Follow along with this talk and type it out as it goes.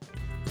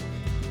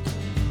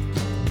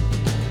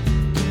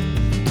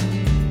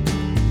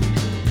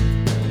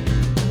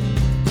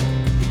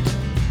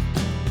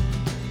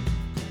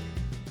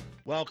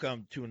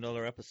welcome to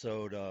another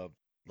episode of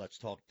Let's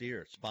Talk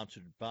Deer,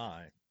 sponsored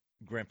by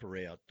Grandpa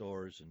Ray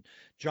Outdoors and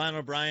John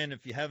O'Brien.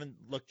 If you haven't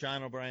looked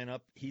John O'Brien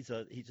up, he's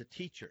a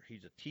teacher.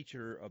 He's a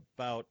teacher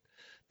about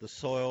the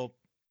soil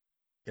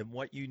and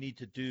what you need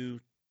to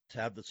do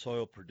to have the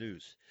soil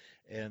produce.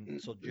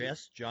 And so,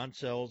 yes, John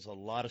sells a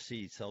lot of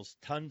seed, sells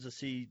tons of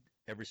seed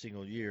every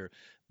single year,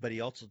 but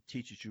he also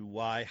teaches you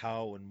why,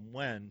 how, and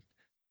when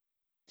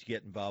to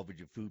get involved with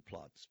your food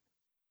plots.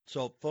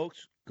 So,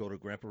 folks, go to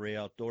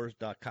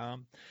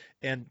GrandpaRayOutdoors.com.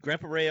 And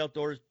Grandpa Ray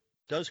Outdoors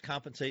does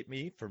compensate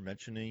me for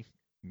mentioning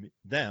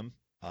them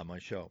on my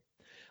show.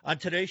 On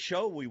today's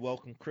show, we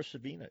welcome Chris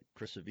Avena.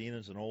 Chris Avena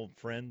is an old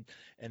friend,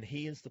 and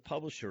he is the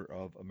publisher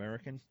of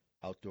American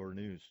Outdoor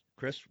News.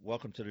 Chris,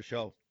 welcome to the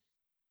show.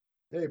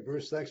 Hey,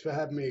 Bruce, thanks for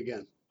having me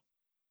again.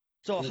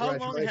 So, how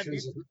long have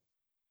you?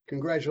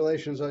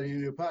 Congratulations on your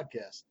new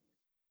podcast.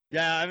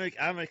 Yeah,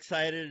 I'm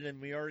excited,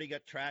 and we already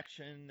got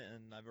traction,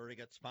 and I've already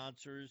got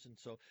sponsors, and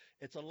so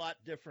it's a lot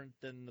different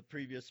than the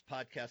previous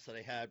podcast that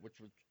I had, which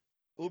was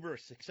uber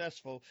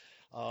successful,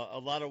 a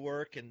lot of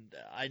work, and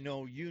I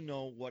know you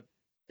know what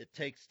it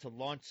takes to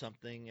launch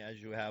something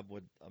as you have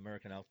with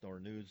American Outdoor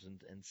News.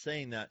 And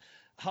saying that,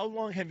 how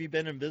long have you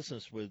been in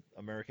business with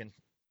American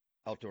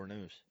Outdoor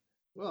News?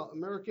 Well,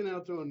 American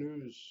Outdoor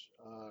News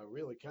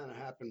really kind of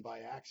happened by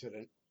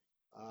accident.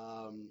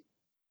 Um,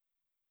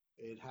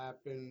 it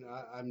happened,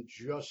 I'm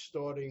just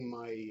starting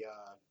my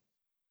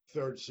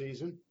third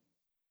season.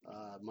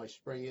 My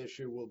spring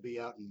issue will be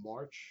out in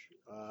March.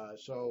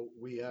 So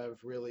we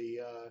have really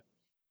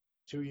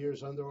 2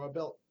 years under our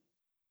belt.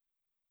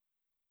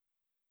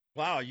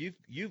 Wow,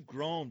 you've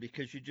grown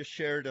because you just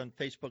shared on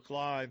Facebook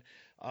Live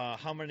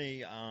how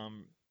many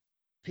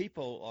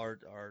people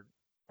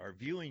are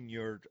viewing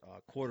your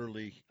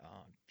quarterly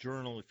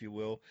journal, if you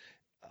will,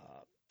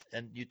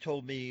 and you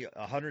told me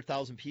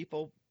 100,000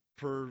 people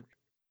per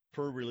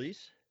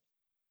release.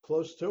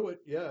 Close to it,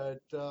 yeah.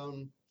 It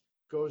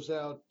goes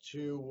out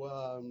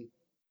to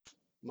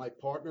my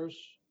partners,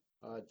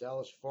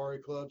 Dallas Safari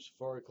Club,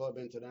 Safari Club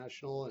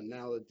International, and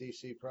now the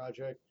DC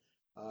Project.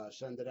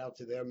 Send it out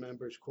to their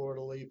members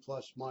quarterly,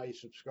 plus my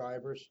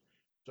subscribers.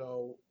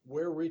 So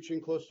we're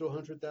reaching close to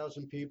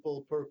 100,000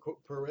 people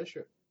per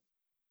issue.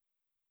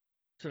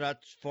 So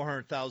that's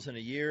 400,000 a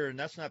year, and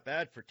that's not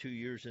bad for 2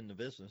 years in the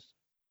business.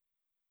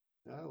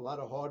 A lot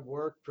of hard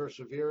work,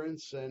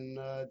 perseverance, and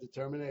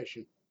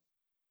determination.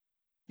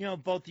 You know,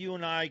 both you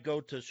and I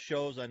go to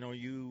shows. I know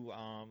you,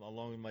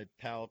 along with my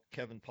pal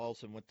Kevin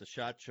Paulson, went to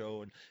SHOT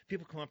Show, and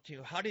people come up to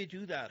you, how do you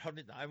do that? How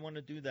did I want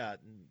to do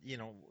that? And, you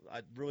know,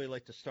 I'd really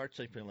like to start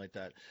something like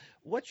that.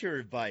 What's your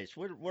advice?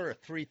 What are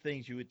three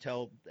things you would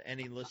tell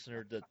any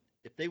listener that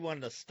if they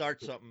wanted to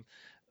start something,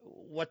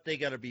 what they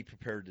got to be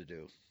prepared to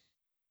do?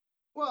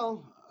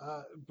 Well,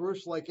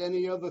 Bruce, like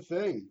any other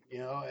thing,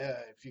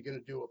 if you're going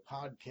to do a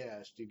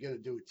podcast, you're going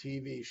to do a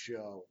TV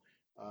show,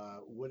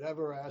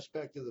 whatever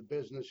aspect of the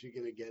business you're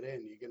going to get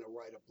in, you're going to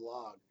write a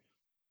blog.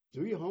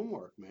 Do your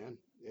homework, man.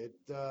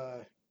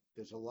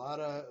 There's a lot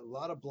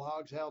of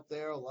blogs out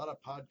there, a lot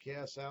of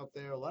podcasts out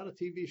there, a lot of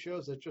TV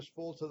shows that just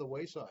fall to the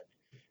wayside.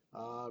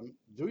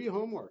 Do your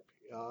homework.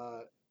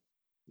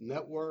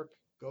 Network,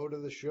 go to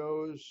the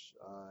shows,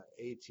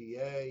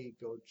 ATA,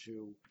 go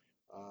to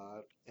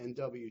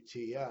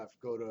NWTF,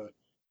 go to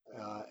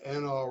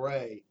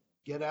NRA.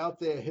 Get out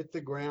there, hit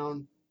the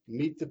ground,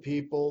 meet the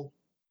people,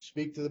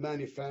 speak to the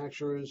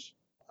manufacturers.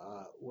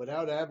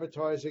 Without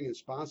advertising and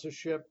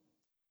sponsorship,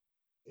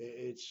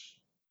 it's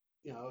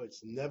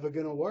never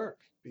going to work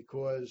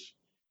because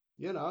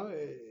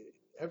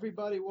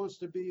everybody wants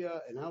to be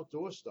an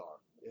outdoor star,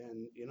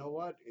 and you know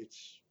what?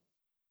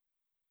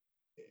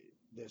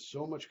 There's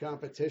so much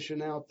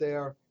competition out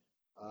there,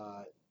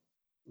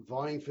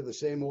 vying for the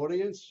same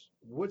audience.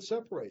 What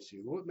separates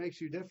you? What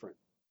makes you different?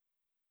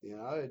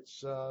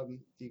 It's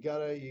you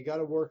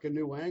gotta work a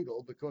new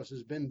angle because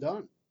it's been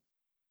done.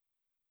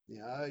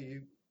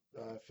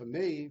 For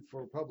me,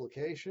 for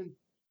publication,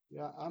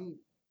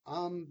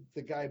 I'm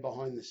the guy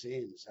behind the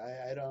scenes.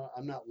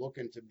 I'm not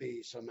looking to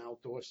be some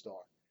outdoor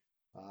star.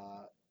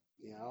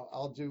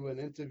 I'll do an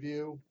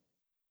interview,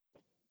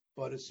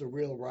 but it's the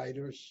real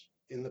writers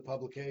in the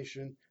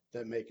publication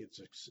that make it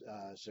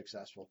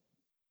successful.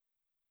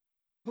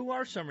 Who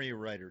are some of your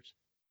writers?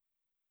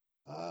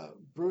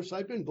 Bruce,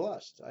 I've been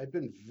blessed. I've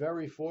been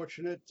very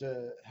fortunate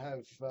to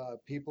have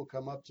people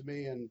come up to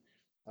me and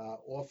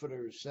offer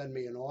to send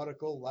me an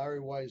article. Larry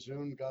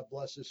Wizoon, God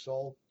bless his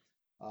soul,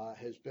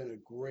 has been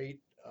a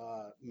great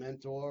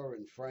mentor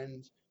and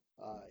friend.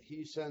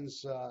 He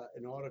sends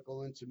an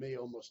article into me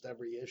almost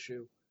every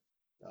issue.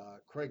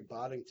 Craig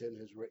Boddington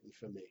has written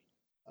for me.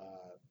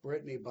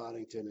 Brittany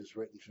Boddington has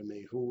written for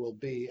me, who will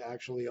be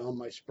actually on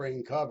my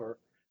spring cover.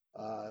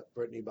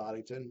 Brittany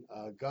Boddington.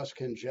 Gus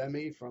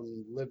Kangemi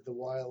from Live the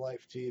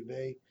Wildlife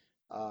TV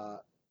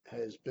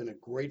has been a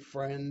great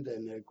friend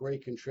and a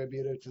great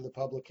contributor to the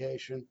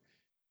publication.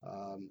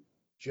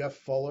 Jeff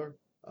Fuller,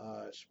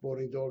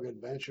 Sporting Dog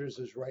Adventures,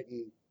 has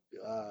written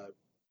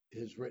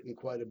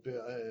quite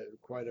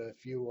a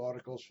few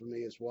articles for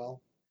me as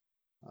well.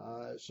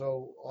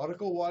 So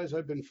article-wise,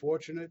 I've been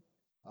fortunate.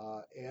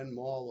 Ann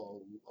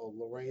Marlowe,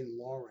 Lorraine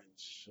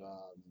Lawrence,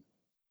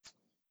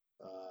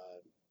 uh,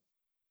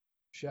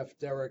 Chef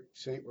Derek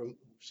Saint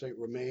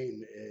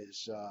Romain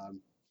is uh,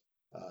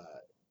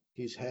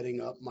 he's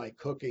heading up my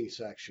cooking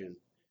section.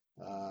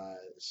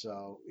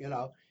 So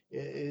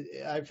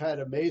I've had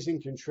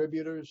amazing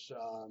contributors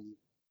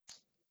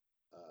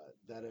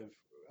that have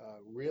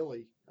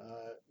really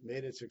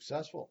made it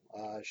successful.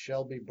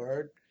 Shelby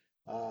Bird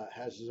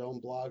has his own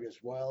blog as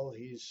well.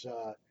 He's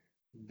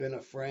been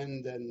a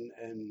friend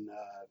and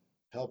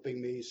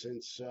helping me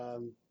since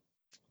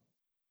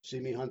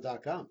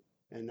seemehunt.com.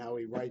 And now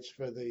he writes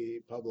for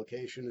the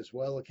publication as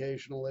well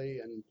occasionally,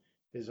 and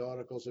his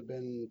articles have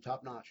been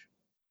top notch.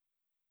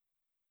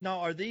 Now,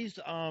 are these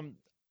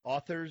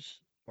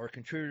authors or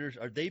contributors,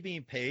 are they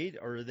being paid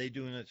or are they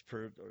doing it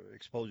for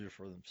exposure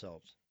for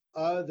themselves?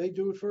 They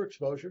do it for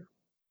exposure,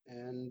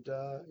 and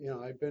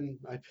I've been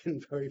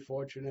very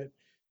fortunate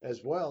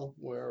as well,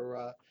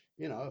 where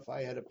if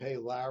I had to pay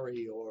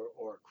Larry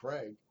or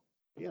Craig,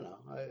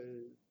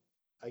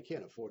 I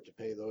can't afford to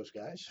pay those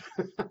guys.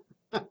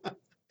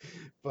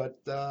 But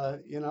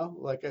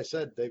like I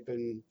said, they've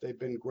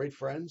been great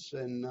friends,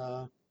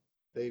 and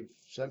they've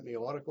sent me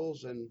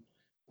articles, and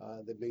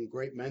they've been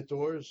great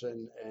mentors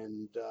and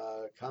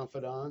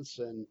confidants,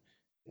 and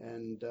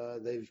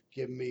they've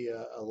given me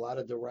a lot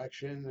of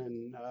direction.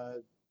 And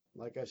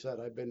like I said,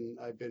 I've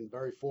been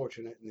very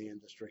fortunate in the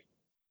industry.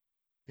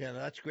 Yeah,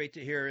 that's great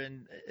to hear.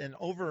 And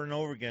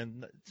over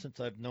again, since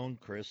I've known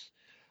Chris,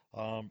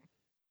 um,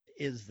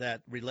 is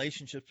that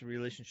relationship to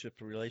relationship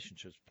to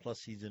relationships.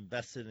 Plus, he's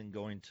invested in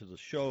going to the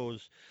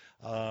shows,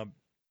 um,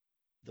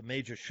 the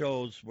major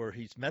shows where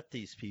he's met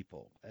these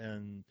people,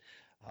 and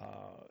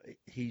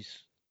he's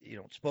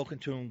spoken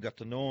to him, got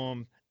to know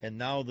him, and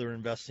now they're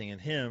investing in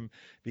him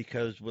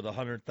because with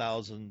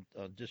 100,000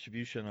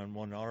 distribution on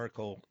one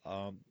article,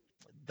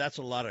 that's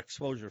a lot of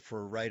exposure for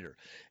a writer,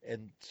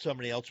 and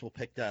somebody else will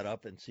pick that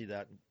up and see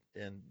that.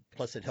 And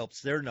plus, it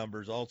helps their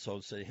numbers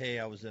also. Say, hey,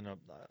 I was in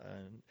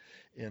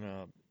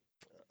a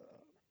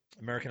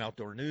American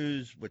Outdoor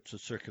News, which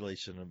is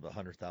circulation of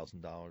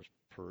 $100,000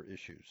 per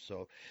issue.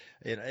 So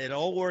it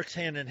all works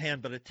hand in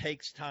hand, but it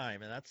takes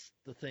time, and that's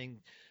the thing.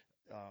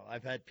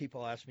 I've had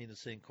people ask me the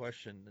same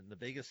question, and the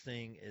biggest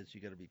thing is you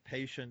got to be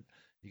patient,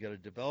 you got to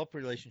develop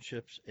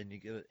relationships, and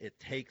it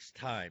takes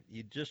time.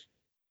 You just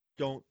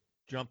don't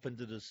jump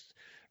into this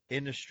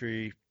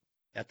industry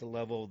at the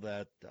level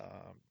that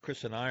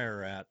Chris and I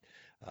are at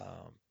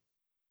um,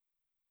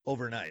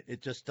 overnight.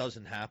 It just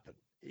doesn't happen.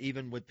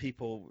 Even with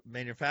people,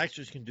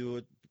 manufacturers can do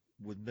it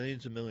with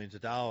millions and millions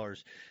of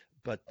dollars,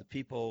 but the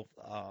people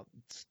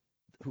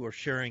who are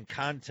sharing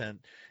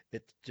content,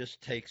 it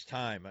just takes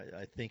time.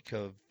 I think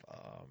of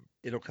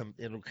it'll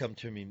come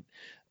to me,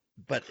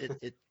 but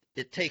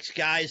it takes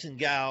guys and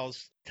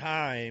gals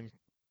time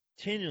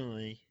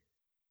continually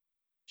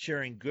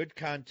sharing good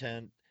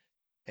content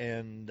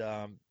and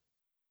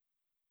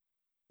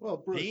Well,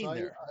 Bruce, being I,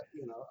 there.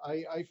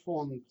 I I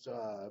formed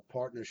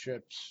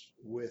partnerships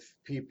with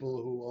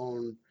people who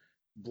own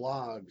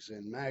blogs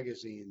and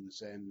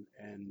magazines and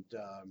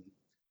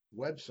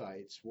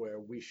websites where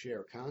we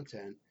share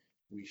content,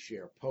 we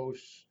share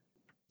posts.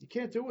 You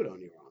can't do it on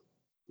your own.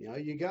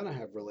 You got to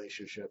have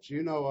relationships.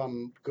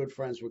 I'm good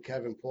friends with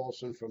Kevin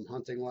Paulson from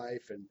Hunting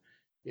Life, and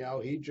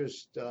he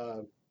just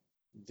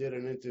did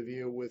an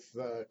interview with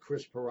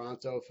Chris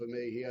Peranto for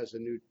me. He has a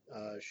new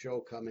show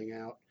coming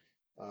out.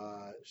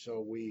 So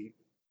we,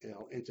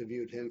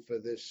 interviewed him for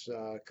this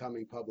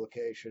coming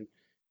publication.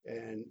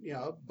 And,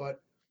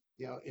 but,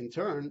 in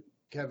turn,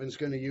 Kevin's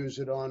going to use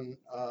it on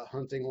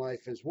Hunting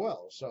Life as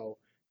well. So,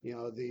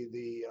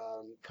 the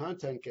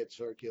content gets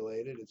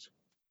circulated. It's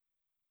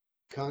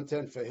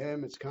content for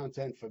him, it's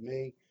content for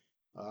me.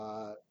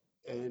 Uh,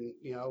 and,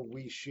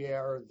 we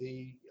share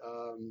the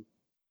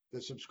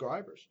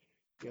subscribers.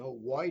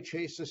 Why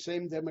chase the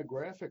same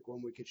demographic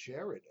when we could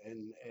share it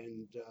and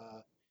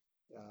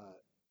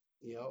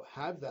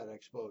have that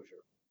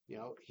exposure?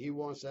 He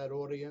wants that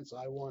audience,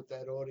 I want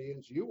that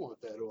audience, you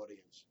want that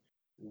audience.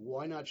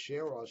 Why not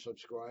share our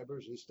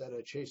subscribers instead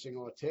of chasing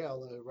our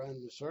tail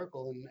around the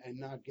circle and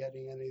not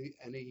getting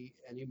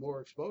any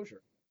more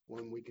exposure?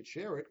 When we could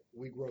share it,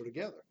 we grow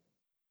together,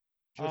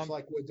 just Um,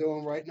 like we're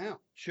doing right now.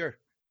 sure.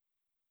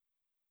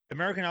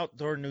 American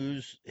Outdoor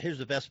News. Here's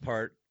the best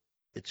part: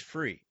 it's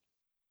free.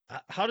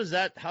 How does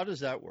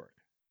that work?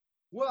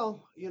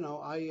 Well,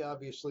 I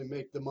obviously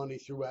make the money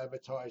through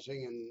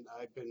advertising, and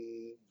I've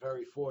been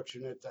very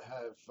fortunate to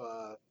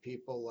have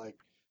people like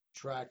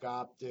Track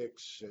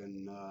Optics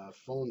and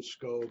Phone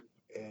Scope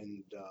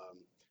and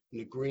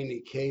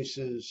Negrini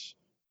Cases,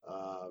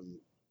 um,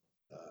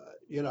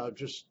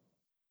 just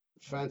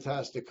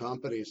fantastic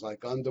companies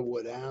like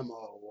Underwood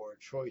Ammo or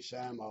Choice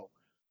Ammo,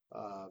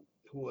 uh,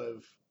 who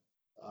have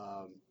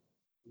um,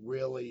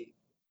 really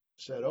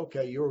said,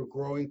 okay, you're a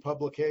growing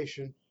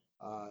publication.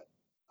 Uh,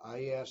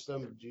 I asked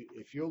them,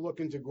 if you're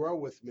looking to grow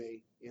with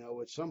me,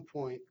 at some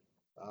point,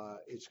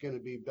 it's going to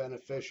be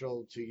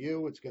beneficial to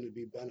you. It's going to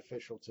be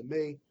beneficial to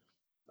me.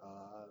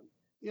 Uh,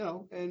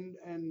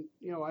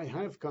 I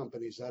have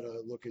companies that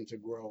are looking to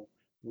grow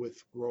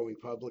with growing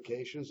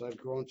publications. I've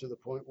grown to the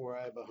point where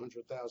I have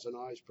 100,000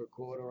 eyes per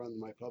quarter on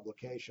my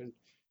publication.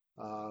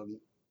 Um,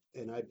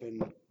 and I've been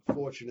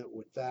fortunate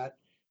with that.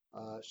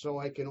 So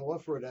I can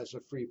offer it as a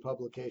free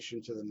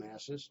publication to the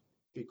masses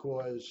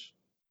because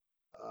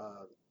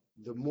uh,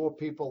 the more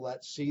people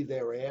that see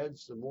their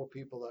ads, the more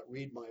people that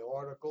read my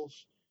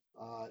articles,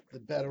 the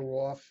better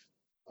off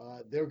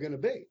they're going to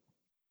be.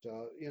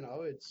 So,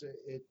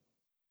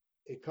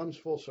 it comes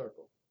full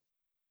circle.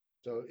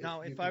 So if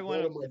Now, you if I could go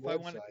want to to, my if I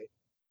want to, website,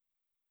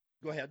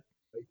 go ahead.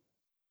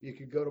 you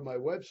could go to my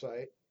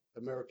website,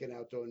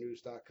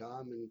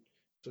 AmericanOutdoorNews.com, and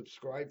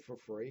subscribe for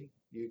free.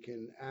 You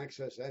can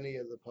access any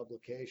of the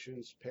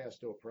publications,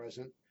 past or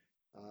present,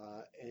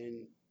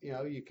 and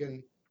you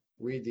can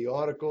read the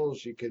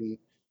articles. You can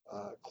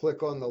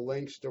click on the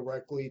links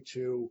directly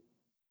to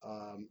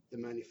the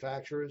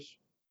manufacturers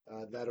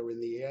that are in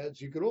the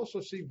ads. You can also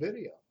see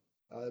video.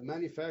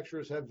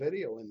 Manufacturers have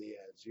video in the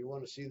ads. You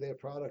want to see their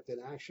product in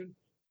action,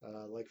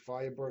 like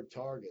Firebird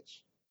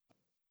targets.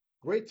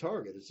 Great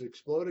target. It's an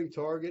exploding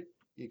target.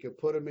 You can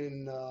put them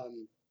in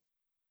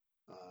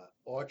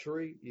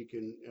archery.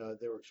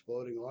 They're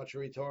exploding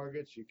archery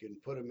targets. You can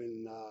put them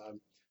in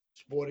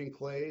sporting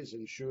clays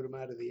and shoot them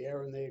out of the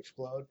air and they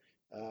explode.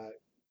 Uh,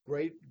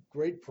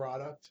 great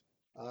product.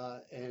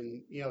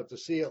 And to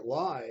see it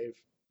live,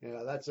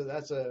 that's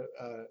a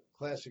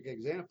classic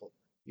example.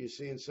 You're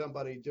seeing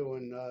somebody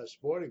doing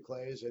sporting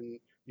clays, and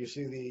you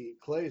see the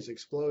clays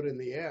explode in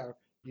the air.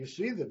 You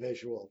see the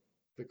visual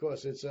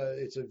because it's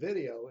a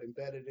video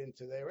embedded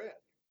into their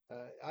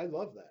ad. I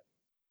love that.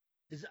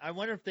 I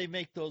wonder if they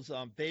make those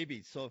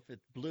babies. So if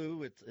it's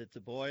blue, it's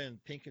a boy,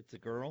 and pink, it's a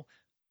girl.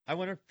 I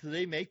wonder if do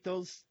they make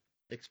those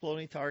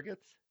exploding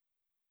targets?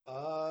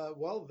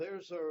 Well,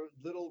 there's a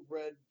little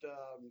red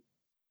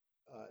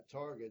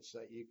targets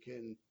that you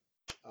can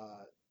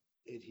uh,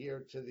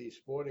 adhere to the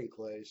sporting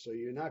clay. So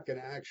you're not going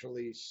to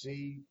actually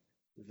see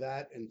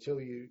that until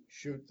you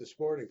shoot the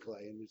sporting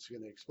clay and it's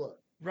going to explode.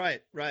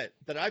 Right, right.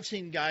 But I've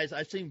seen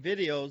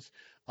videos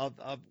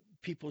of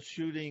people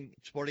shooting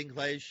sporting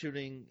clays,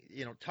 shooting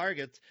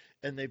targets,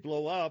 and they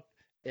blow up,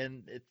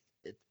 and it's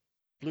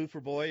blue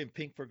for boy and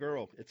pink for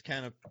girl. It's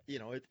kind of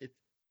it's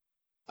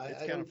I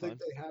kind don't of think fun.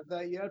 they have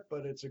that yet,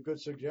 but it's a good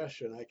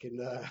suggestion. I can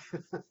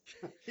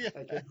Yeah.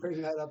 I can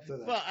bring that up to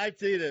them. Well, I've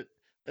seen it.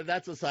 And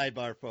that's a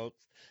sidebar, folks.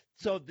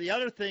 So the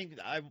other thing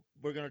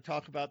we're going to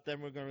talk about,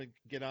 then we're going to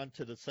get on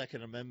to the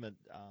Second Amendment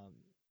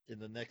in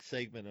the next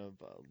segment of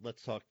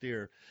Let's Talk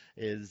Deer,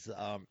 is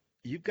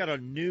you've got a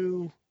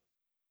new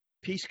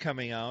piece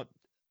coming out.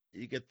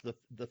 You get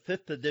the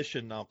fifth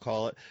edition, I'll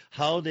call it,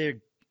 Holiday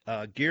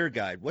Gear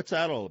Guide. What's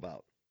that all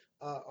about?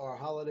 Our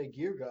holiday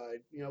gear guide,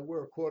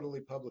 we're a quarterly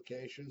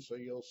publication, so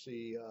you'll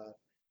see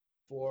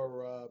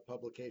four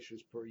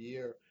publications per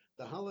year.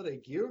 The holiday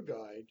gear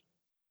guide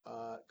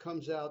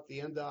comes out the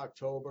end of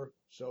October,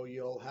 so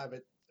you'll have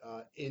it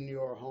in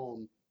your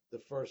home the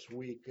first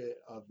week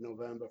of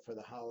November for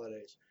the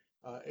holidays.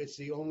 It's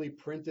the only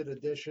printed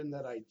edition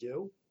that I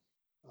do,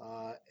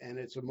 and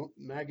it's a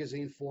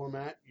magazine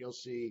format. You'll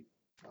see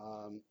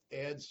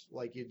ads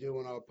like you do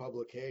in our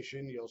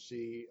publication. You'll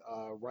see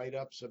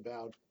write-ups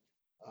about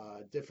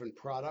different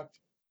product.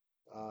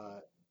 Uh,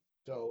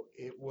 so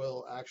it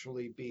will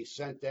actually be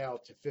sent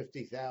out to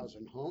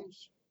 50,000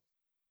 homes.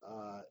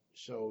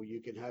 So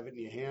you can have it in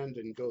your hand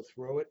and go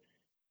through it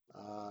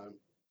uh,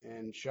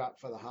 and shop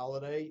for the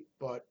holiday.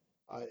 But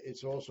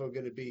it's also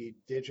going to be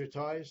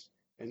digitized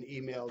and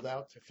emailed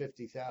out to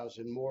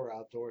 50,000 more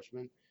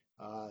outdoorsmen.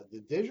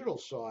 The digital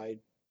side,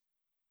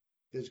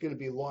 there's going to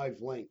be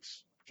live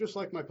links, just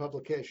like my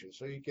publication.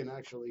 So you can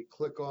actually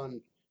click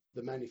on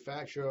the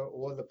manufacturer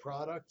or the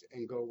product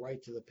and go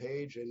right to the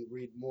page and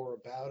read more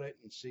about it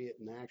and see it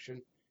in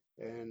action.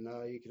 And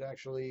you could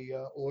actually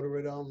order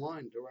it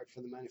online direct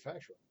from the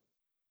manufacturer.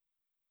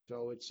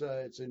 So it's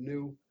a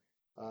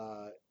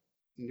uh,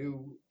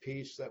 new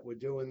piece that we're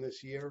doing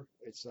this year.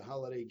 It's the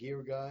holiday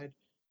gear guide.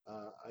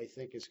 I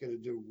think it's going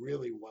to do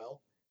really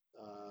well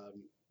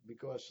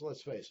because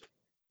let's face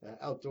it,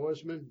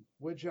 outdoorsmen,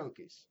 we're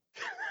junkies.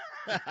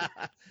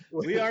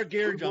 We, We are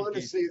gear we want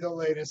to junkies. see the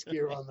latest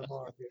gear on the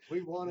market.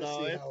 We want to No,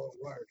 see it's how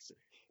it works.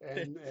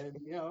 And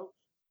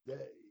the,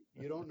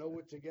 you don't know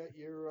what to get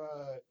your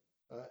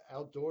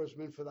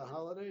outdoorsman for the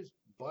holidays?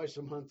 Buy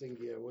some hunting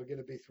gear. We're going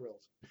to be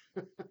thrilled.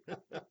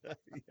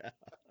 yeah.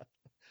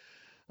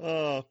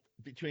 Oh,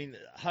 between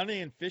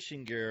hunting and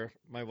fishing gear,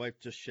 my wife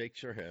just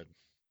shakes her head.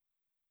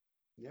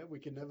 Yeah, we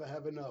can never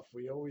have enough.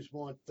 We always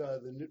want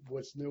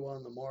what's new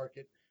on the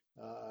market.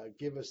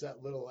 Give us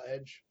that little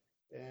edge,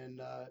 and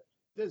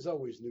there's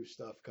always new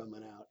stuff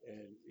coming out.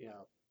 And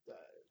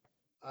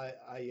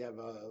I have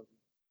a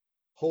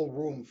whole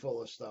room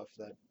full of stuff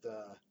that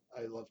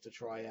I love to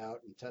try out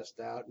and test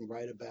out and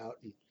write about.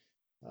 And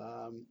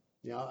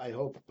I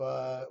hope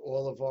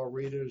all of our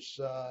readers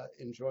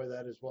enjoy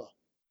that as well.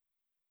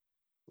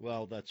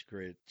 Well, that's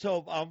great.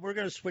 So we're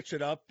going to switch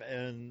it up,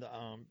 and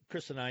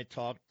Chris and I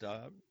talked.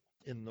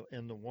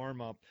 in the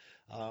warm up.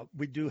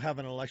 We do have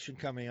an election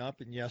coming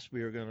up, and yes,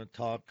 we are going to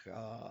talk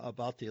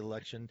about the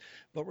election,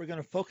 but we're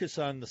going to focus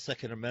on the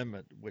Second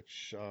Amendment,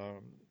 which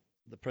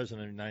the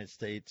President of the United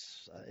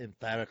States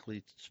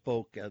emphatically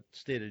spoke at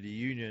State of the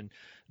Union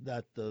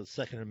that the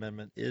Second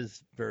Amendment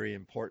is very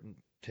important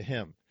to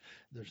him.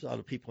 There's a lot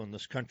of people in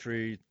this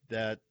country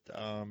that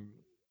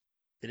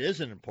it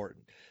isn't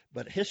important,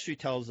 but history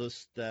tells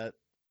us that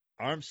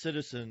armed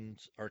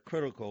citizens are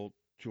critical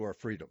to our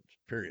freedoms,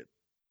 period.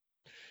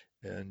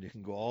 And you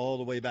can go all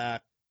the way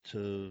back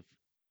to,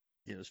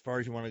 as far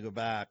as you want to go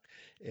back,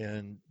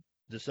 and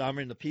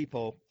disarming the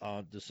people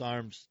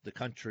disarms the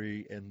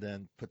country and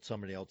then puts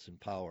somebody else in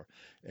power,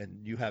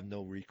 and you have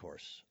no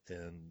recourse.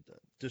 And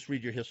just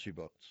read your history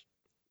books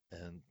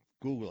and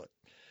Google it,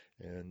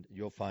 and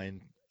you'll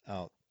find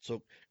out.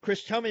 So,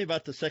 Chris, tell me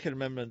about the Second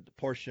Amendment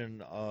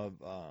portion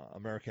of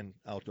American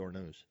Outdoor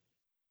News.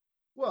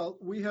 Well,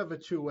 we have a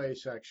two-way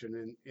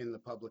section in the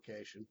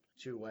publication,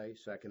 two-way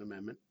Second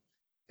Amendment,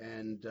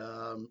 and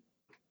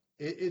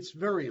it's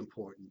very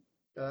important,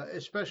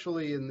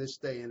 especially in this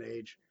day and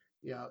age.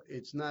 You know,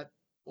 it's not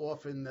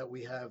often that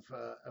we have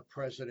a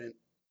president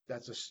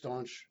that's a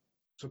staunch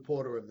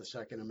supporter of the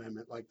Second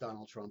Amendment like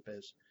Donald Trump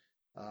is.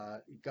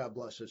 God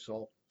bless his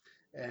soul.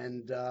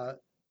 And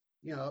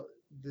you know,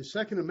 the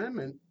Second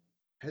Amendment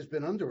has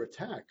been under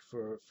attack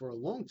for a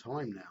long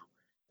time now,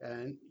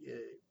 and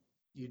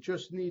you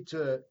just need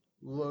to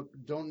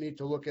don't need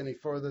to look any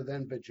further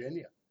than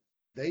Virginia.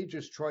 They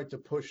just tried to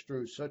push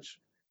through such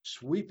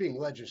sweeping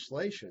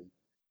legislation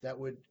that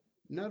would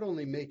not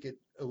only make it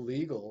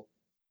illegal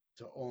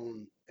to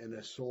own an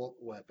assault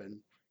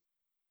weapon,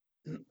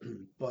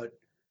 but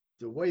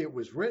the way it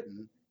was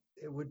written,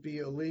 it would be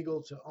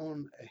illegal to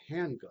own a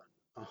handgun,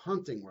 a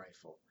hunting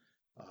rifle,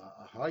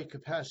 a high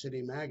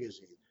capacity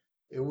magazine.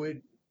 It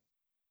would,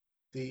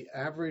 the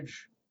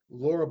average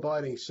law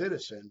abiding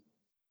citizen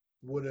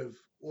would have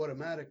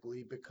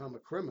automatically become a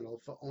criminal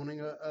for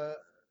owning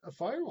a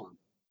firearm.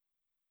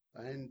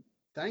 And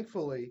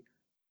thankfully,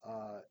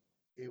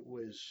 it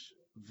was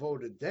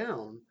voted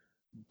down,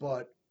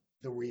 but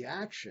the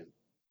reaction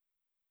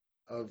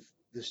of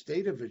the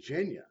state of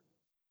Virginia,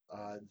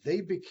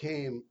 they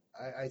became,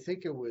 I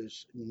think it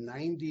was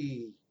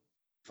 95%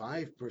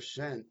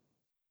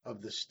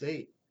 of the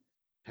state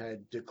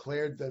had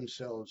declared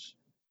themselves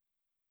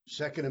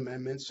Second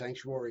Amendment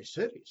sanctuary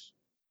cities.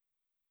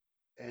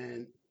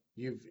 And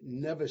you've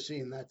never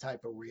seen that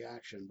type of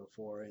reaction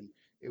before. And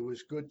it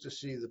was good to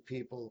see the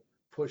people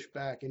push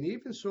back, and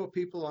even saw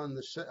people on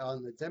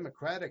the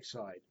Democratic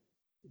side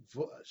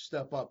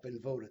step up and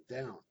vote it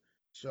down.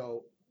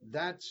 So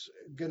that's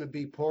going to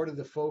be part of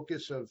the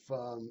focus of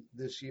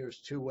this year's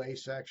two-way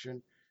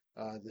section,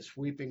 the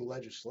sweeping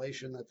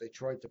legislation that they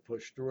tried to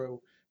push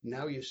through.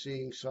 Now you're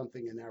seeing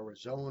something in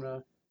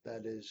Arizona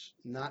that is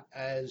not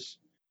as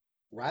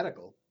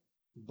radical,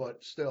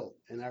 but still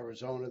in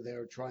Arizona,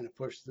 they're trying to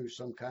push through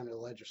some kind of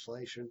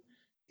legislation.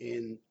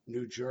 In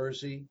New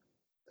Jersey,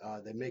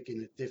 they're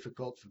making it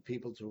difficult for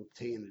people to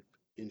obtain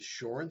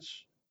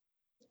insurance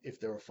if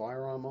they're a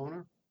firearm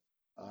owner.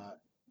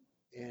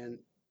 And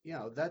you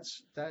know, that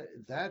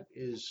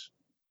is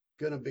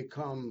going to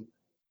become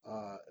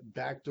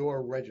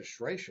backdoor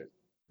registration,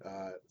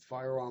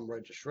 firearm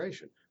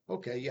registration.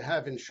 Okay, you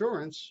have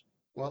insurance.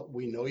 Well,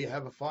 we know you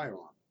have a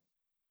firearm.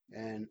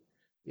 And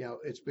you know,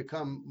 it's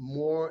become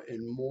more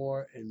and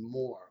more and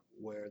more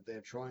where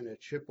they're trying to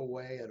chip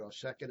away at our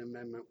Second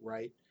Amendment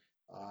right,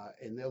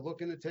 and they're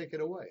looking to take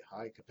it away.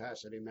 High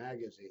capacity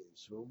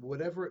magazines,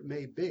 whatever it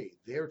may be,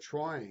 they're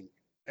trying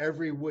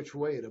every which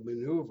way to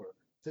maneuver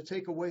to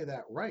take away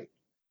that right.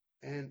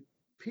 And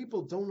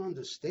people don't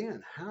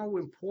understand how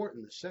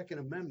important the Second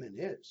Amendment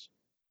is.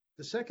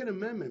 The Second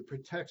Amendment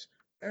protects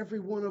every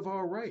one of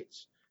our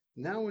rights.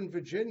 Now in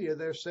Virginia,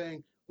 they're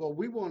saying, well,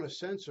 we want to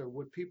censor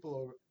what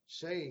people are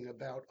saying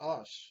about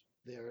us,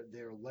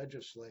 their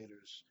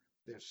legislators,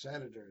 their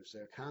senators,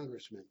 their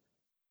congressmen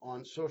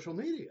on social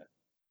media.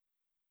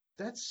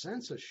 That's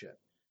censorship.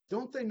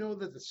 Don't they know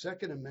that the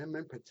Second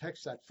Amendment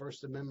protects that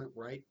First Amendment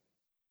right?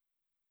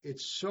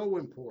 It's so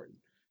important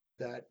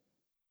that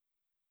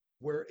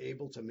we're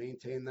able to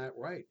maintain that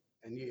right.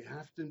 And you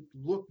have to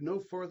look no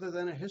further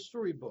than a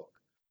history book.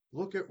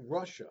 Look at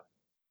Russia,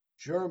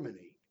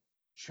 Germany,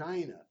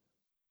 China.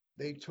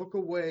 They took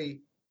away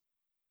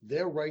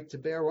their right to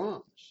bear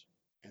arms,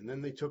 and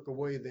then they took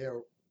away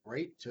their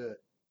right to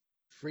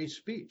free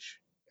speech,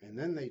 and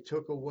then they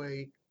took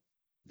away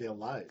their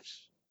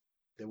lives.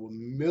 There were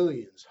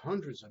millions,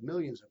 hundreds of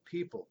millions of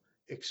people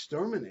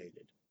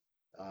exterminated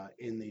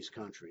in these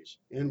countries,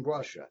 in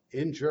Russia,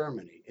 in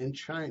Germany, in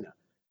China.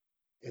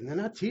 And they're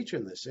not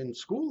teaching this in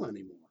school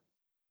anymore.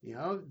 You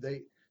know,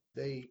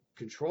 they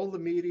control the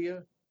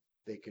media,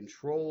 they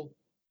control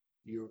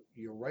your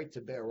right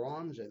to bear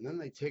arms, and then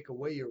they take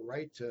away your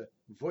right to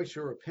voice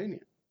your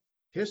opinion.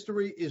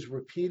 History is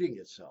repeating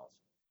itself.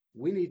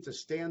 We need to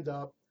stand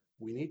up.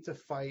 We need to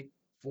fight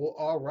for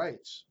our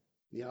rights.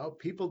 You know,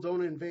 people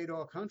don't invade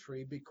our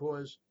country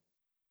because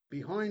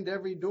behind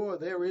every door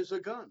there is a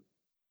gun.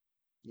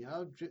 You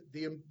know,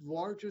 the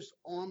largest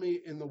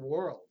army in the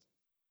world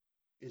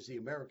is the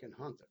American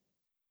hunter,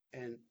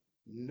 and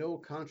no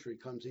country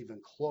comes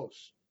even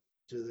close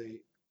to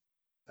the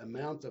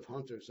amount of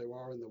hunters there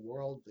are in the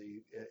world,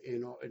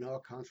 in our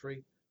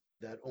country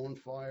that own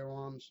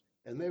firearms,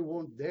 and they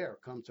won't dare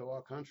come to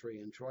our country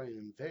and try and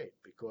invade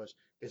because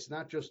it's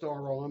not just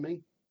our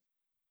army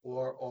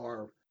or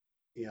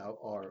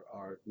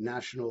our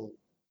national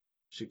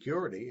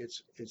security.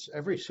 It's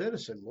every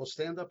citizen will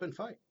stand up and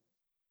fight.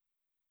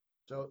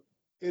 So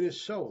it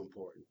is so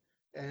important.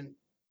 And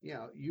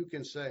you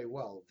can say,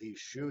 well, these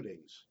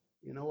shootings.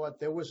 You know what?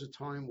 There was a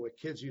time where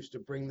kids used to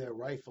bring their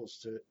rifles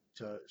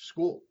to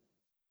school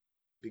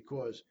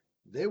because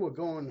they were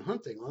going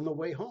hunting on the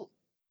way home.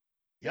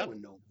 There Yep, were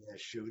no mass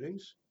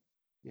shootings.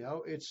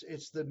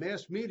 It's the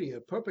mass media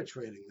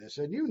perpetrating this,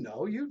 and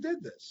you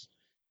did this.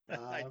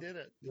 I Uh, did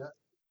it. yeah,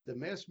 the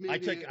mass media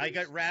I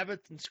got is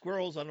rabbits and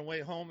squirrels on the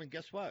way home, and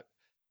guess what?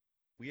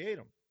 We ate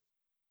them.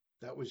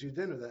 that was your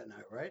dinner that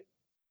night, right?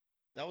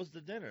 That was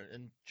the dinner.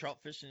 And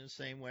trout fishing the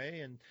same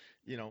way, and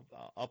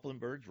upland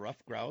birds,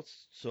 rough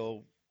grouse.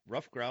 So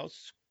rough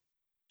grouse,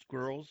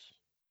 squirrels,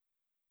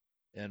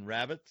 and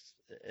rabbits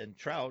and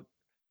trout.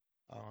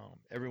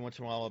 Every once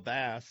in a while, a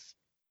bass.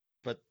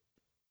 But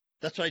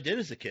that's what I did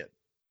as a kid.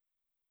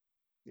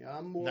 Yeah,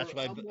 And that's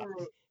why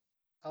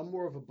I'm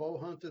more of a bow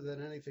hunter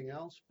than anything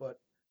else, but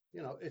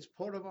it's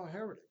part of our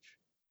heritage.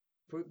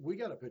 We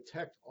got to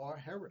protect our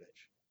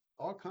heritage.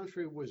 Our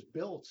country was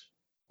built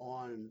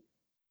on,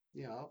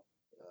 you know,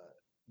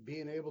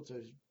 being able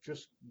to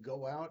just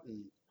go out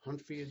and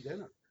hunt for your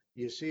dinner.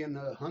 You're seeing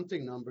the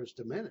hunting numbers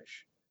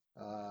diminish.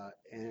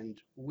 And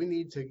we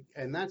need to,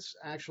 and that's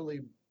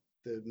actually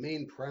the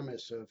main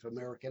premise of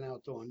American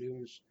Outdoor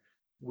News.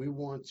 We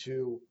want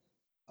to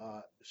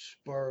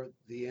spur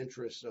the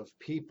interests of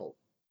people,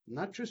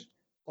 not just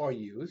our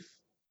youth,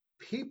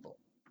 people,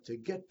 to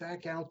get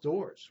back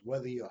outdoors,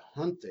 whether you're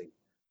hunting,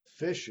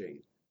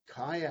 fishing,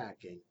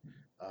 kayaking,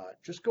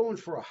 just going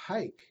for a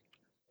hike.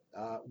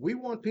 We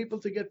want people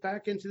to get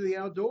back into the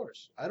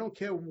outdoors. I don't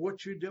care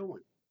what you're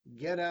doing.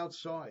 Get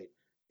outside.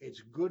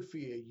 It's good for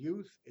your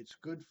youth. It's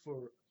good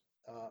for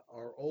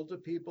our older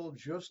people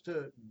just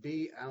to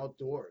be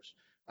outdoors.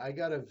 I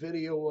got a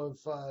video of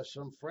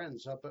some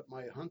friends up at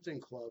my hunting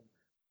club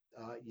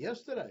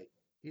yesterday.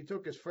 He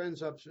took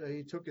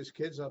his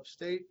kids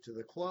upstate to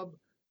the club,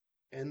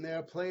 and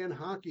they're playing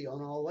hockey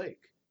on our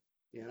lake.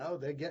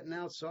 They're getting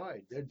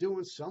outside. They're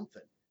doing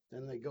something.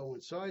 Then they go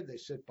inside, they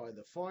sit by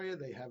the fire,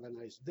 they have a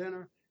nice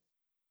dinner.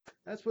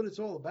 That's what it's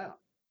all about.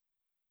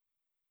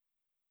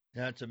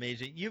 that's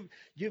amazing.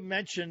 You've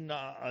mentioned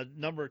a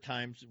number of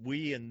times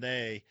we and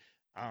they.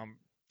 Um,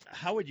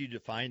 how would you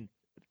define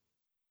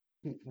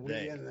We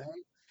they? and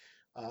they,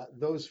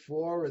 those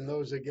for and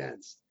those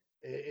against.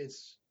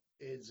 It's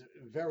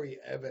very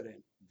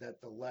evident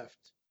that the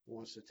left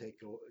wants to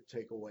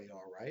take away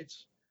our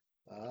rights.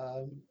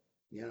 Um,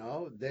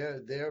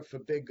 they're there for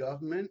big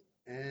government,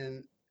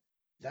 and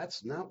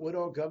that's not what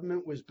our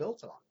government was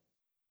built on.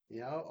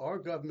 Our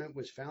government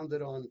was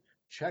founded on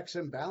checks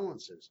and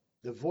balances,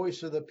 the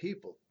voice of the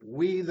people,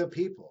 we the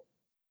people.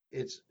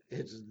 It's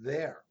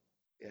there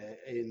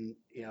in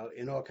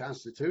our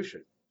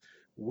Constitution.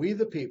 We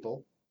the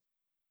people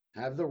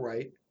have the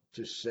right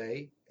to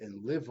say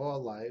and live our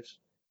lives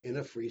in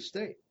a free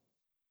state.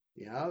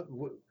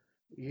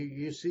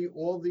 You see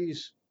all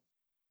these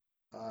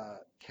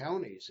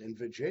counties in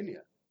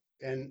Virginia,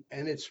 and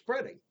it's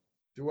spreading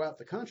throughout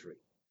the country.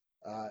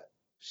 Uh,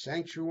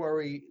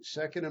 Sanctuary,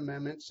 Second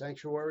Amendment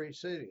sanctuary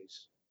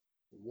cities.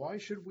 Why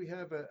should we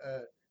have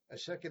a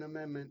Second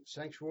Amendment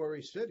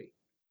sanctuary city?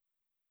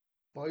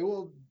 By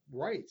all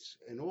rights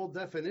and all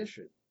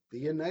definition, the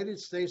United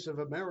States of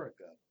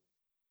America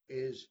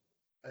is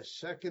a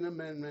Second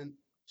Amendment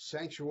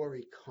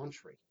sanctuary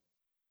country.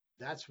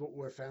 That's what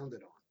we're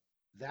founded on.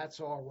 That's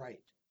our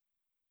right.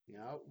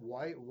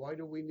 Why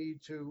do we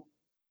need to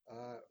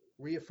uh,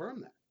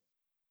 reaffirm that?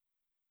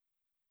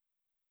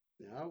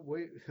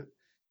 We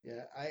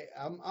yeah,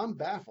 I'm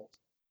baffled.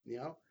 You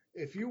know,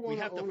 if you We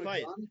want to have to own a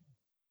fight. gun,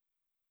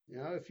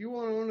 if you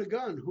want to own a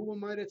gun, who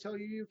am I to tell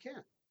you you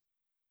can't?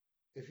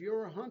 If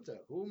you're a hunter,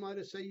 who am I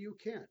to say you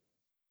can't?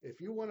 If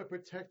you want to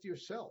protect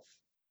yourself,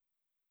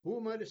 who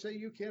am I to say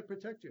you can't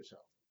protect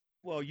yourself?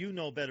 Well, you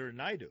know better than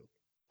I do.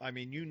 I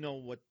mean, you know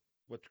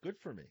what's good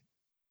for me.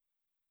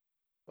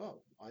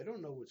 Oh, I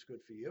don't know what's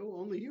good for you.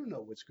 Only you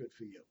know what's good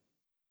for you.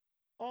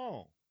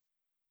 Oh,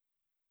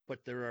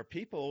 but there are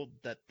people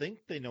that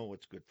think they know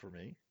what's good for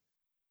me.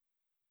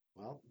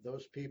 Well,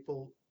 those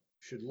people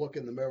should look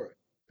in the mirror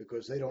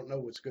because they don't know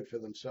what's good for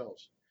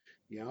themselves.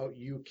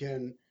 You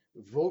can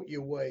vote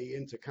your way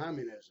into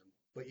communism,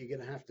 but you're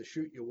going to have to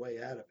shoot your way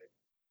out of it.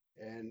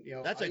 And,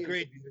 That's I a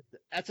great interviewed,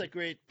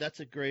 that's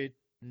a great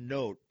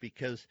note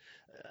because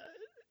uh,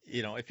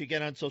 if you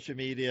get on social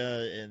media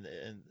and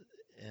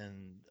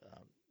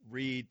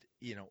read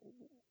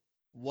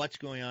what's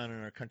going on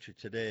in our country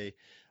today,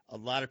 a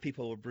lot of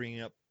people are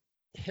bringing up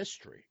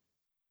history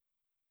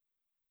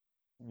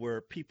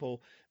where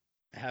people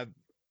have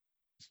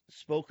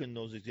spoken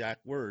those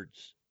exact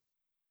words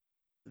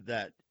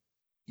that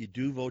you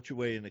do vote your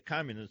way into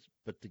communists,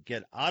 but to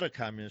get out of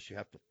communists, you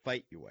have to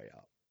fight your way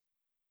out,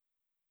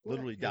 Well,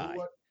 literally you know die.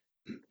 what,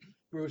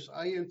 Bruce?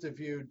 I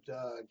interviewed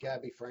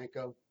Gabby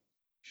Franco.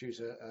 She's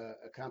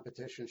a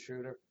competition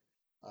shooter.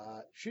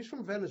 She's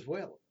from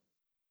Venezuela,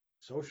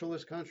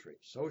 socialist country,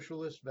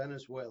 socialist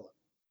Venezuela.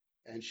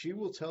 And she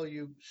will tell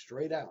you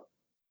straight out,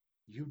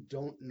 you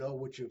don't know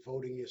what you're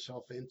voting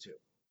yourself into.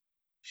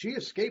 She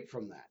escaped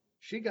from that.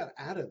 She got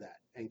out of that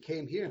and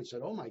came here and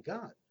said, oh my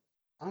God,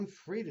 I'm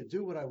free to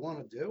do what I want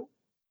to do.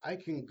 I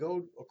can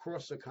go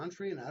across the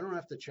country and I don't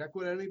have to check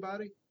with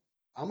anybody.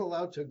 I'm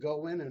allowed to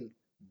go in and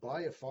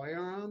buy a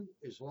firearm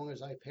as long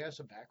as I pass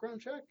a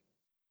background check.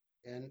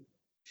 And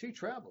she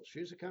travels.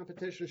 She's a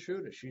competition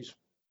shooter. She's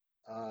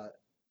uh,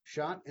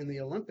 shot in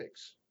the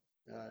Olympics.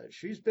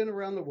 She's been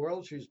around the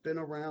world. She's been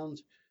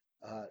around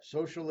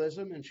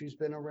socialism, and she's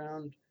been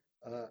around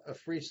a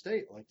free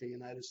state like the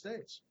United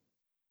States.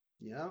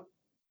 You know,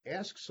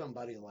 ask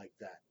somebody like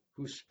that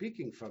who's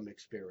speaking from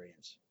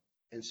experience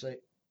and say,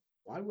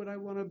 why would I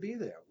want to be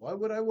there? Why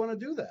would I want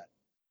to do that?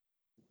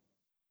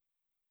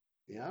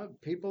 Yeah,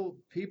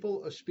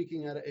 people are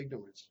speaking out of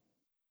ignorance.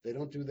 They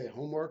don't do their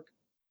homework.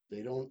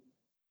 They don't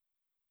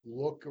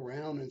look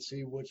around and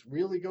see what's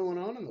really going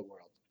on in the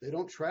world. They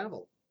don't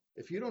travel.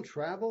 If you don't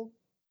travel,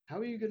 how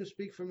are you going to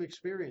speak from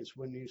experience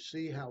when you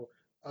see how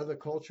other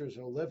cultures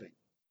are living?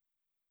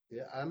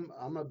 Yeah,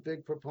 I'm a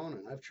big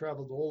proponent. I've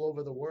traveled all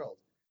over the world,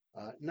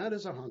 not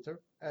as a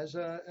hunter, as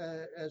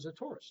a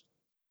tourist.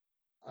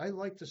 I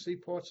like to see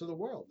parts of the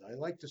world. I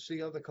like to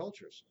see other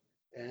cultures,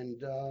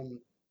 and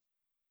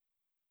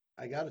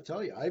I got to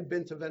tell you, I've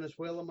been to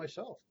Venezuela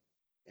myself,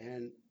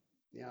 and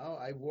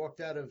I walked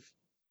out of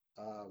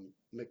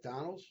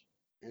McDonald's,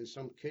 and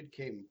some kid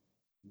came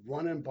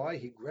running by.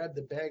 He grabbed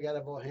the bag out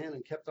of our hand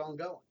and kept on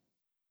going.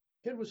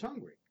 Kid was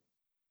hungry.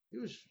 He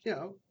was,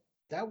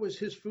 that was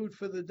his food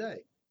for the day.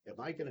 Am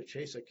I going to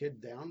chase a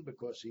kid down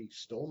because he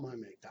stole my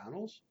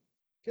McDonald's?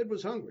 Kid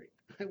was hungry.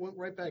 I went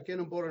right back in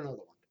and bought another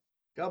one.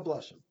 God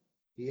bless him.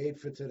 He ate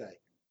for today.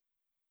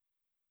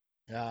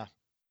 Yeah,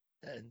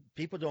 and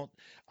people don't.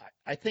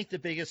 I think the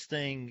biggest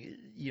thing,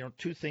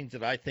 two things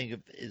that I think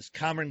of is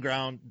common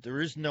ground.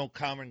 There is no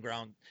common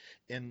ground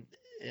in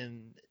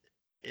in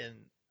in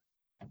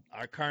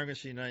our Congress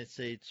of the United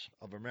States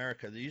of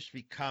America. There used to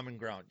be common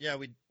ground. Yeah,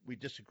 we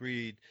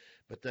disagreed,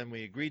 but then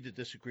we agreed to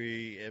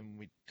disagree, and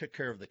we took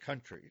care of the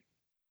country.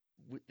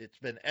 It's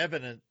been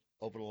evident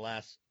over the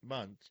last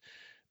months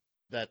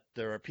that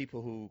there are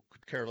people who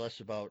could care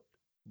less about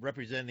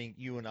representing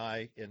you and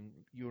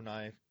you and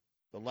I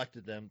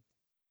elected them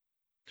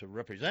to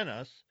represent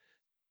us,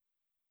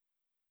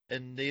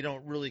 and they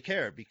don't really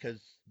care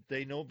because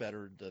they know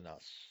better than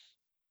us.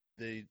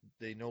 They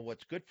know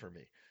what's good for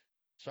me.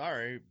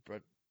 Sorry,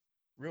 but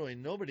really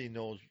nobody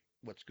knows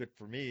what's good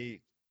for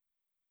me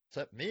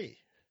except me.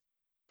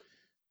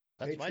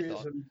 That's my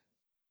thought.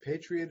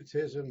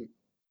 Patriotism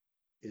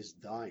is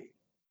dying.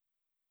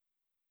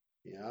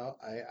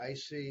 I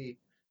see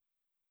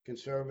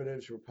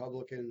conservatives,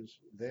 Republicans,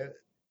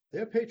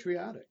 they're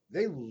patriotic.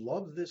 They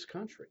love this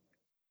country.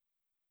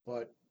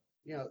 But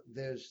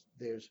there's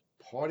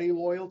party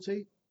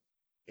loyalty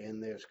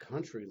and there's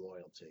country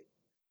loyalty.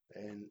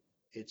 And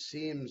it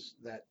seems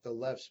that the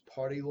left's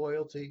party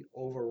loyalty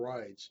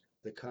overrides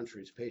the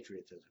country's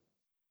patriotism.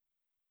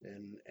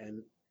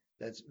 And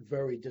that's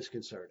very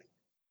disconcerting.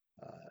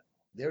 Uh,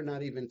 they're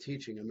not even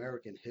teaching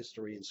American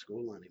history in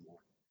school anymore.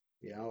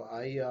 You know,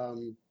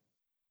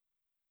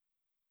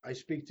 I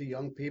speak to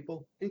young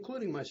people,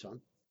 including my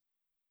son,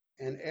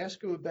 and ask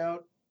them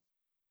about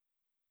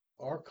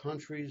our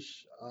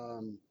country's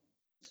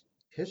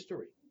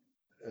history,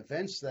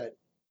 events that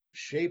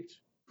shaped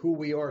who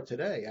we are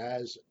today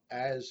as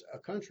a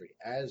country,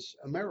 as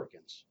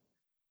Americans.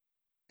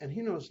 And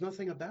he knows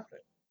nothing about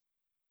it.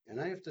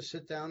 And I have to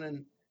sit down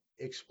and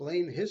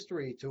explain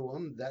history to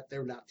him that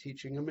they're not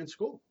teaching him in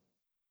school.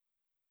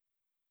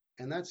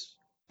 And that's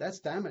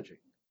damaging.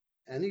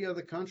 Any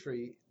other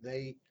country,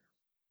 they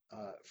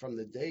from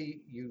the day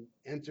you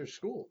enter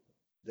school,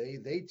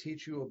 they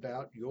teach you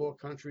about your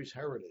country's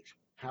heritage,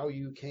 how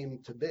you came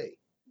to be.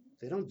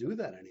 They don't do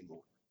that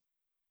anymore,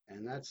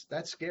 and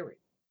that's scary.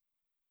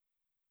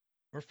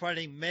 We're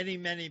fighting many,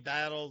 many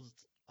battles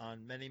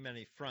on many,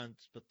 many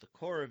fronts, but the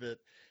core of it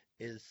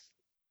is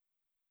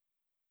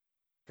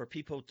for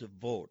people to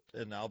vote.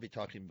 And I'll be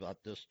talking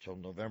about this till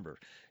November.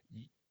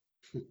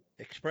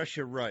 Express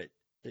your right.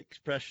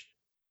 Express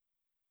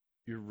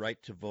your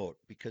right to vote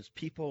because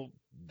people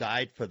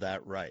died for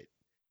that right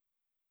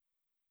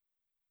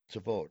to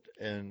vote.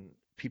 And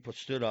people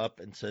stood up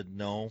and said,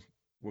 no,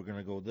 we're going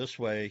to go this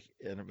way,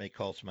 and it may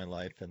cost my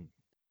life, and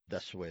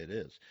that's the way it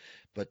is.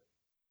 But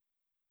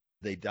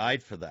they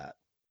died for that.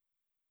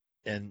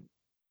 And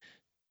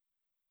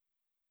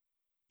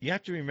you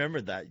have to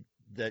remember that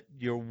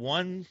your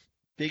one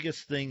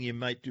biggest thing you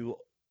might do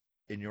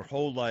in your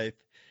whole life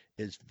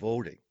is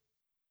voting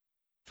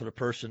for the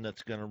person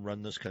that's going to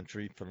run this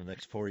country for the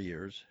next 4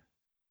 years.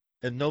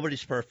 And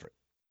nobody's perfect.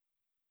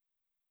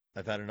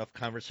 I've had enough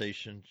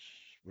conversations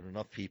with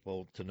enough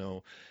people to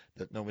know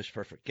that nobody's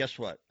perfect. Guess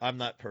what? I'm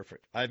not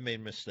perfect. I've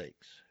made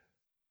mistakes,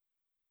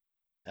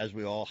 as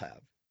we all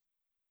have.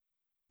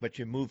 But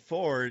you move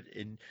forward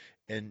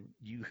and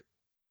you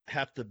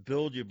have to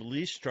build your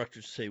belief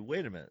structure to say,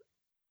 wait a minute,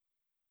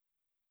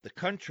 the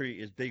country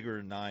is bigger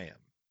than I am.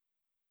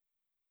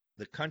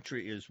 The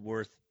country is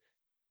worth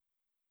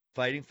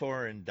fighting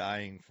for and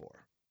dying for.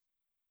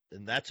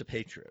 And that's a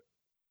patriot.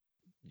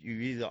 You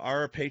either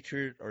are a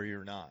patriot or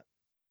you're not.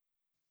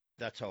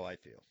 That's how I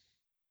feel.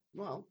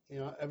 Well,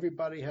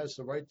 everybody has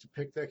the right to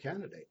pick their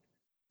candidate,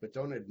 but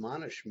don't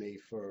admonish me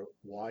for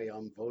why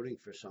I'm voting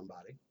for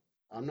somebody.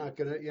 I'm not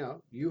going to,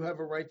 you have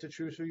a right to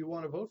choose who you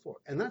want to vote for,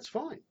 and that's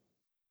fine.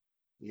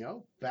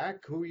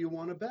 Back who you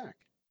want to back.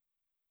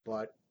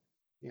 But,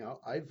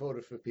 I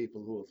voted for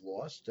people who have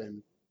lost,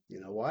 and you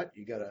know what?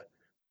 You got to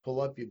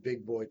pull up your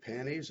big boy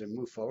panties and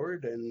move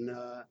forward and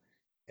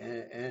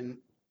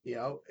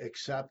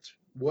accept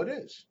what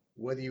is.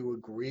 Whether you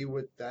agree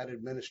with that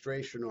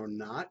administration or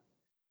not,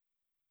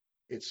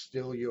 it's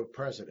still your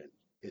president.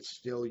 It's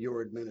still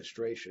your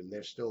administration.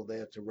 They're still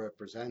there to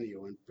represent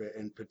you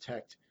and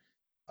protect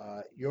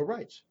your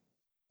rights.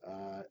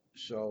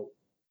 So,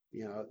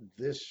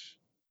 this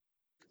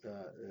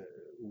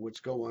what's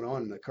going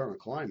on in the current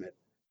climate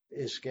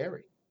is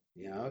scary.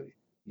 You know,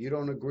 you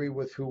don't agree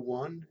with who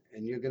won,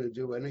 and you're going to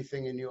do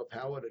anything in your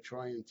power to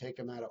try and take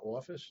him out of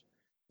office.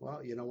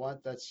 Well, you know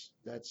what? That's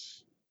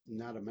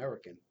not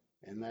American,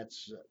 and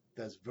that's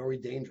very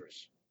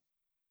dangerous.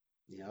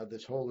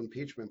 This whole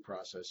impeachment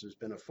process has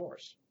been a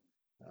farce.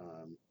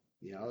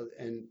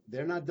 And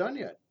they're not done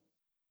yet.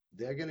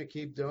 They're going to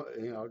keep,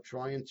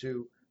 trying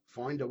to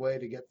find a way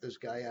to get this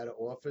guy out of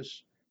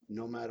office,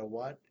 no matter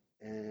what.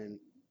 And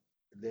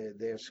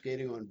they're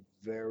skating on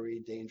very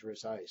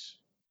dangerous ice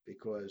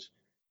because,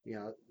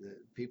 the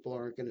people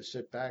aren't going to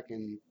sit back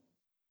and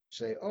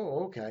say,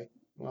 "Oh, okay,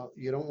 well,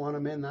 you don't want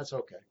him in. That's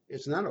okay."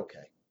 It's not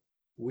okay.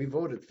 We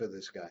voted for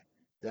this guy.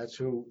 That's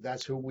who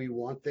we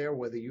want there,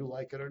 whether you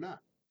like it or not.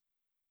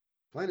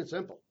 Plain and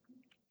simple.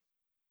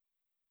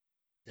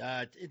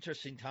 It's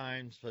interesting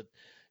times, but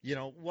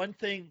one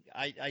thing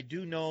I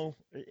do know,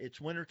 it's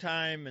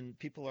wintertime and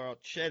people are out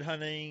shed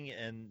hunting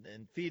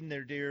and feeding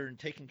their deer and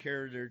taking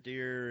care of their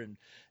deer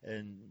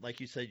and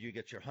like you said, you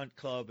get your hunt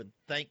club and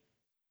thank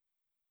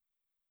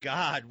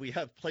God we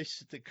have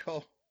places to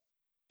go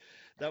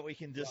that we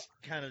can Well, just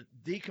kind of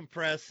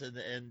decompress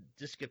and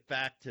just get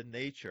back to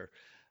nature.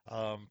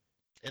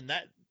 And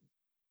that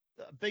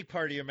a big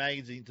part of your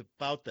magazine's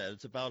about that.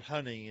 It's about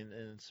hunting and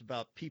it's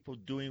about people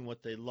doing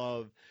what they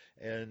love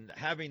and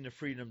having the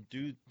freedom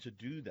to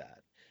do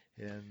that.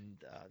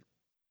 And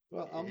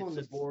well, I'm on it's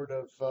the it's board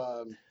of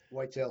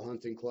Whitetail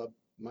Hunting Club,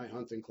 my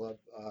hunting club,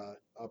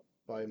 up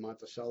by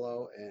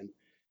Monticello, and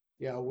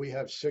we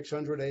have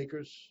 600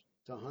 acres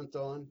to hunt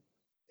on.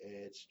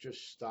 It's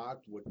just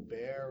stocked with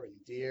bear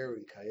and deer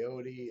and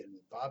coyote and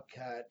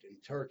bobcat and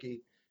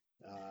turkey.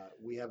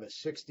 We have a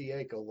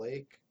 60-acre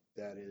lake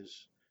that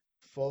is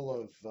full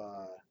of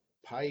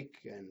pike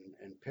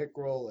and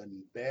pickerel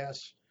and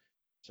bass.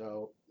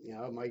 So,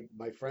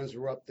 my friends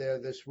were up there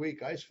this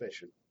week ice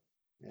fishing.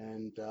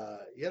 And,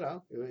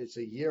 it's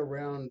a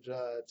year-round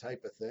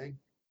type of thing.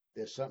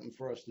 There's something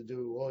for us to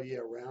do all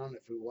year round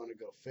if we want to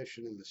go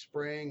fishing in the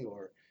spring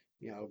or,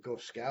 go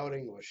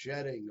scouting or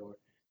shedding or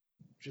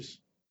just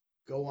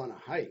go on a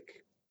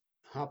hike,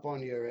 hop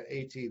on your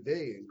ATV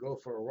and go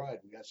for a ride.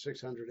 We got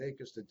 600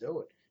 acres to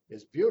do it.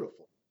 It's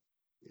beautiful.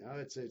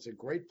 It's a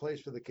great place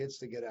for the kids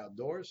to get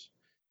outdoors.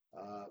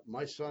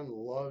 My son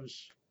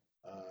loves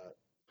uh,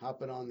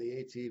 hopping on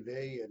the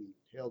ATV and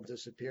he'll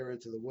disappear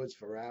into the woods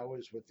for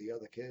hours with the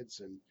other kids,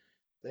 and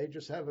they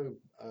just have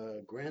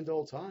a grand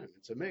old time.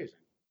 It's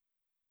amazing.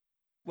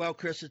 well,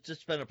 Chris, it's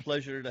just been a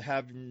pleasure to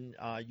have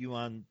you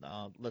on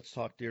Let's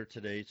Talk Deer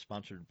today,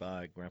 sponsored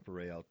by Grandpa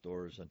Ray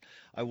Outdoors. And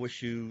I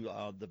wish you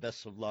the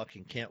best of luck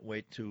and can't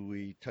wait till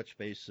we touch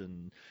base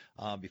and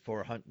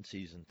before hunting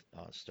season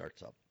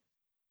starts up.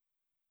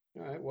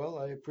 All right. Well,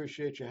 I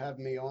appreciate you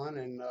having me on,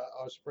 and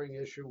our spring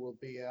issue will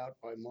be out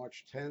by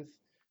March 10th.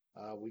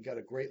 We got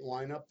a great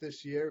lineup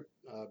this year.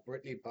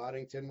 Brittany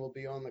Boddington will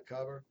be on the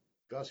cover,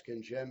 Gus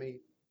Kangemi,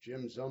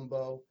 Jim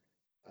Zumbo,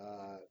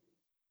 uh,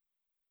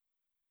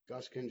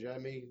 Gus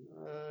Kangemi,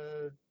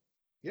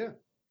 yeah,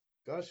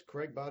 Gus,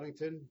 Craig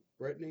Boddington,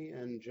 Brittany,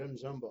 and Jim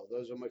Zumbo.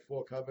 Those are my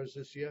four covers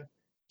this year.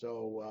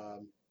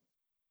 So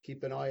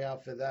keep an eye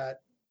out for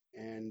that.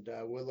 And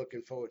we're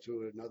looking forward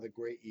to another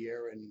great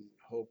year and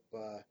hope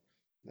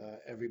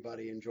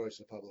everybody enjoys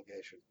the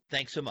publication.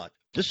 Thanks so much.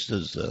 This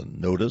is a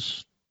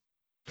notice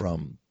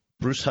from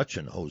Bruce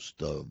Hutchin,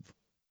 host of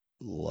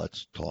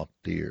Let's Talk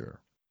Deer.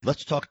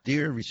 Let's Talk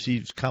Deer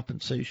receives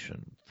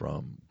compensation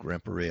from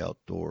Grandpa Ray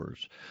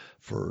Outdoors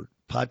for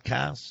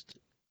podcast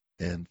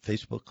and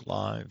Facebook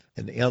Live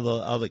and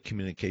other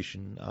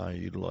communication I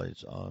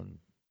utilize on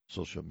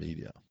social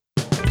media.